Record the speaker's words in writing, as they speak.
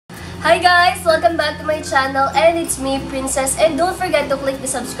Hi guys! Welcome back to my channel and it's me, Princess, and don't forget to click the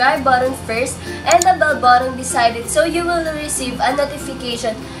subscribe button first and the bell button beside it so you will receive a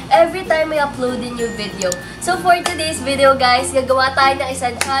notification every time I upload a new video. So for today's video guys, gagawa tayo ng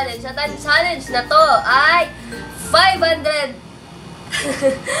isang challenge at ang challenge na to ay 500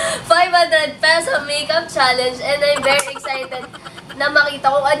 peso makeup challenge and I'm very excited na makita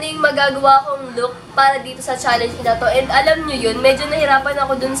kung ano yung magagawa kong look para dito sa challenge na to. And alam nyo yun, medyo nahirapan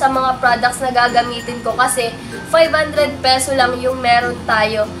ako dun sa mga products na gagamitin ko kasi 500 peso lang yung meron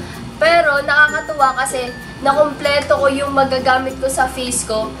tayo. Pero nakakatuwa kasi nakumpleto ko yung magagamit ko sa face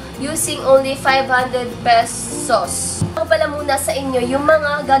ko using only 500 pesos. Ako pala muna sa inyo yung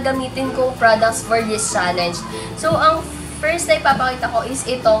mga gagamitin kong products for this challenge. So ang first na ipapakita ko is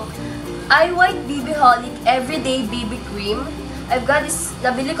itong White BB Holic Everyday BB Cream. I've got this,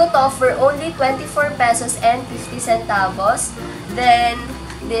 nabili ko to for only 24 pesos and 50 centavos. Then,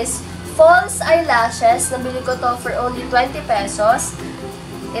 this false eyelashes, nabili ko to for only 20 pesos.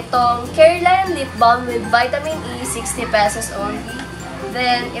 Itong Careline Lip Balm with Vitamin E, 60 pesos only.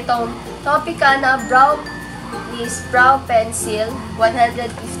 Then, itong Tropicana Brow Pencil,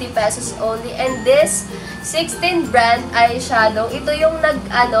 150 pesos only. And this 16 brand eyeshadow, ito yung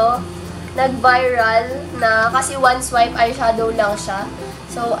nag-viral na kasi one swipe eyeshadow lang siya.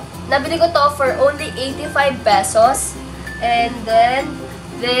 So, nabili ko to for only 85 pesos. And then,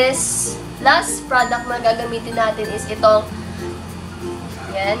 this last product na gagamitin natin is itong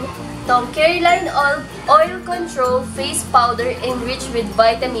itong Careline Oil Control Face Powder enriched with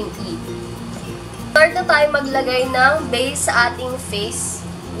Vitamin E. Start na tayo maglagay ng base sa ating face.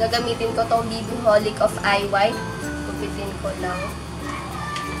 Gagamitin ko tong BB Holic of Eye White. Kupitin ko lang.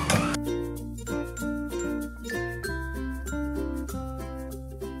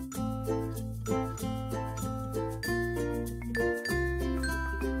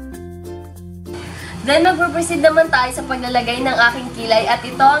 Then, magpo-proceed naman tayo sa paglalagay ng aking kilay at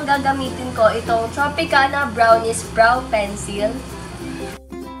ito ang gagamitin ko, itong Tropicana Brownies Brow Pencil.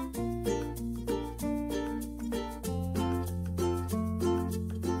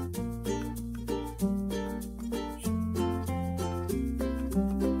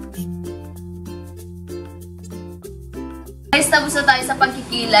 Guys, tapos na tayo sa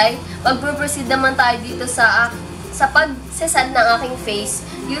pagkikilay. Magpo-proceed naman tayo dito sa pag-sesad ng aking face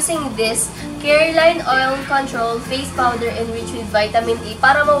using this Careline Oil Control Face Powder enriched with Vitamin E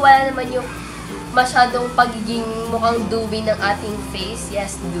para mawala naman yung masyadong pagiging mukhang dewy ng ating face.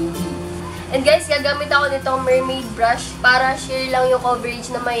 Yes, dewy. And guys, gagamit ako nitong mermaid brush para sheer lang yung coverage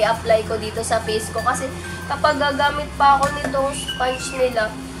na may apply ko dito sa face ko. Kasi kapag gagamit pa ako nitong sponge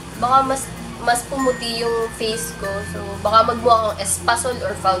nila, baka mas pumuti yung face ko. So, baka magmukha akong espasol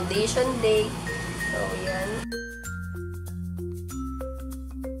or foundation day. So, yan.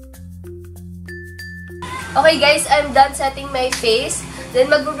 Okay guys, I'm done setting my face. Then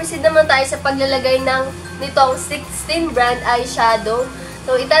magpo-proceed naman tayo sa paglalagay ng nitong 16 brand eyeshadow.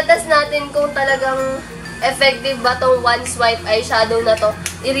 So itatas natin kung talagang effective ba tong one swipe eyeshadow na to.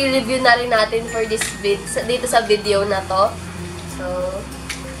 I-review na rin natin for this dito sa video na to. So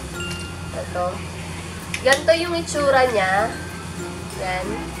ito. Ganito yung itsura niya. Yan.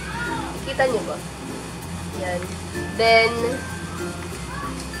 Kita niyo ba? Yan. Then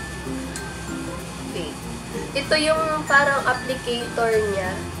ito yung parang applicator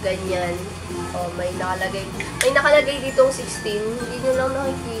niya, ganyan. Oh, may nakalagay ditong 16, hindi nyo lang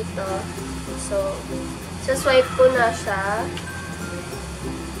nakikita. So, swipe ko na siya.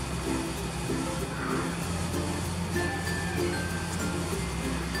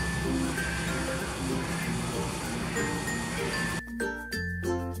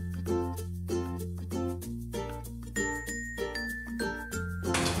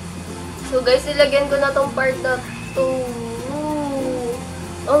 So guys, ilagyan ko na tong part na to.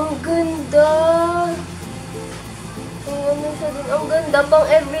 Ang ganda! Ano siya din? Ang ganda. Pang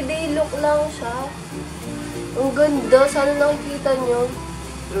everyday look lang siya. Ang ganda. Sana nakikita nyo.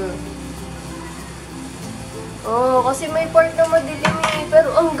 Oh, kasi may part na madilim eh.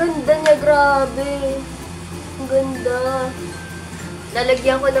 Pero ang ganda niya. Grabe. Ang ganda.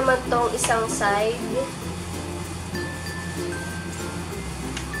 Lalagyan ko naman tong isang side.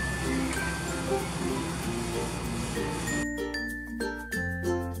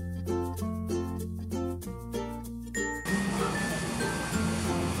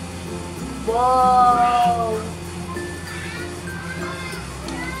 Wow!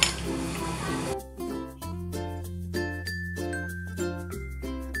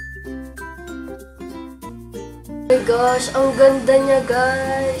 Oh my gosh, ang ganda niya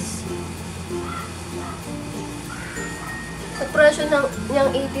guys. presyo ng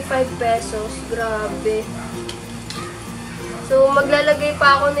 85 pesos. Grabe. So, maglalagay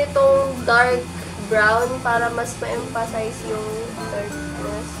pa ako nitong dark brown para mas ma-emphasize yung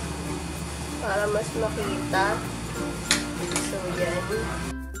darkness. Para mas makita. So, yan.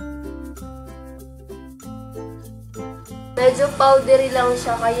 Medyo powdery lang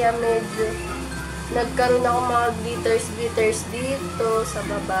siya, kaya medyo nagkaroon ako mga glitters dito sa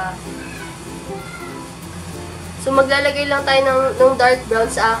baba. So, maglalagay lang tayo ng dark brown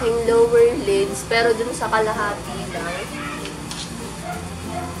sa aking lower lids, pero dun sa kalahati lang.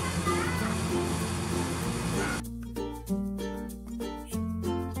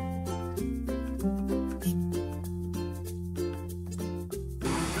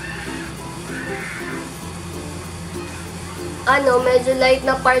 Medyo light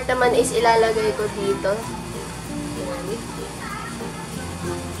na part naman is ilalagay ko dito.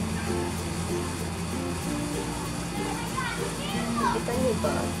 Kita niyo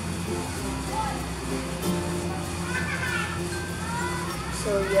ba?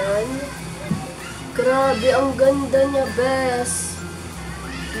 So, yan. Grabe, ang ganda niya, bes.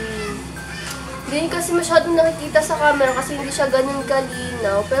 Hindi kasi masyadong nakikita sa camera kasi hindi siya ganun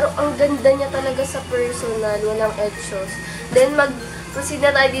kalinaw. Pero ang ganda niya talaga sa personal. Walang etchos. Then, mag-proceed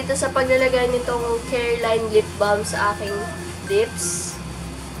na tayo dito sa paglalagay nitong Careline lip balm sa aking lips.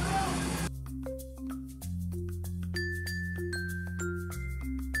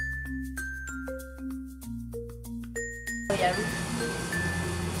 Ayan.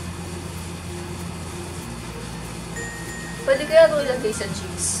 Pwede kaya ito ilagay sa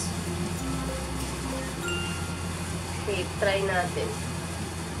cheeks. Wait, try natin.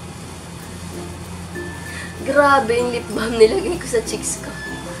 Grabe yung lip balm nilagay ko sa cheeks ko.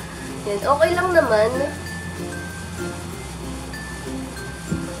 Yan, okay lang naman.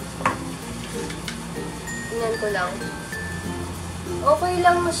 Tingnan ko lang. Okay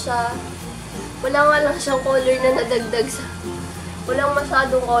lang siya. Wala nga lang siyang color na nadagdag sa... Walang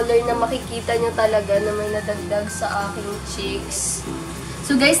masyadong color na makikita nyo talaga na may nadagdag sa aking cheeks.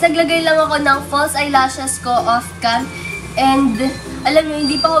 So guys, naglagay lang ako ng false eyelashes ko off cam. And, alam nyo,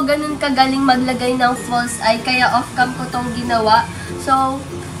 hindi pa ako ganun kagaling maglagay ng false eye, kaya off-cam ko tong ginawa. So,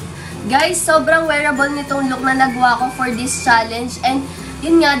 guys, sobrang wearable nitong look na nagawa ko for this challenge. And,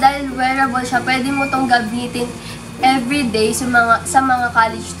 yun nga, dahil wearable siya, pwede mo tong gamitin everyday sa mga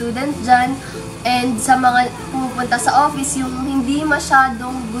college student dyan. And, sa mga pumupunta sa office, yung hindi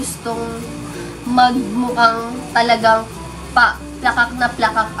masyadong gustong magmukhang talagang plakak na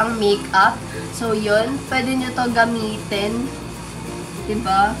plakak ang makeup. So, yun. Pwede nyo to gamitin.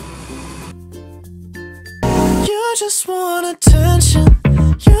 Diba? You just want attention.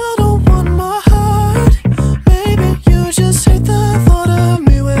 You don't want my heart. Maybe you just hate the thought of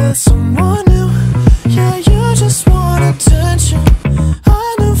me with someone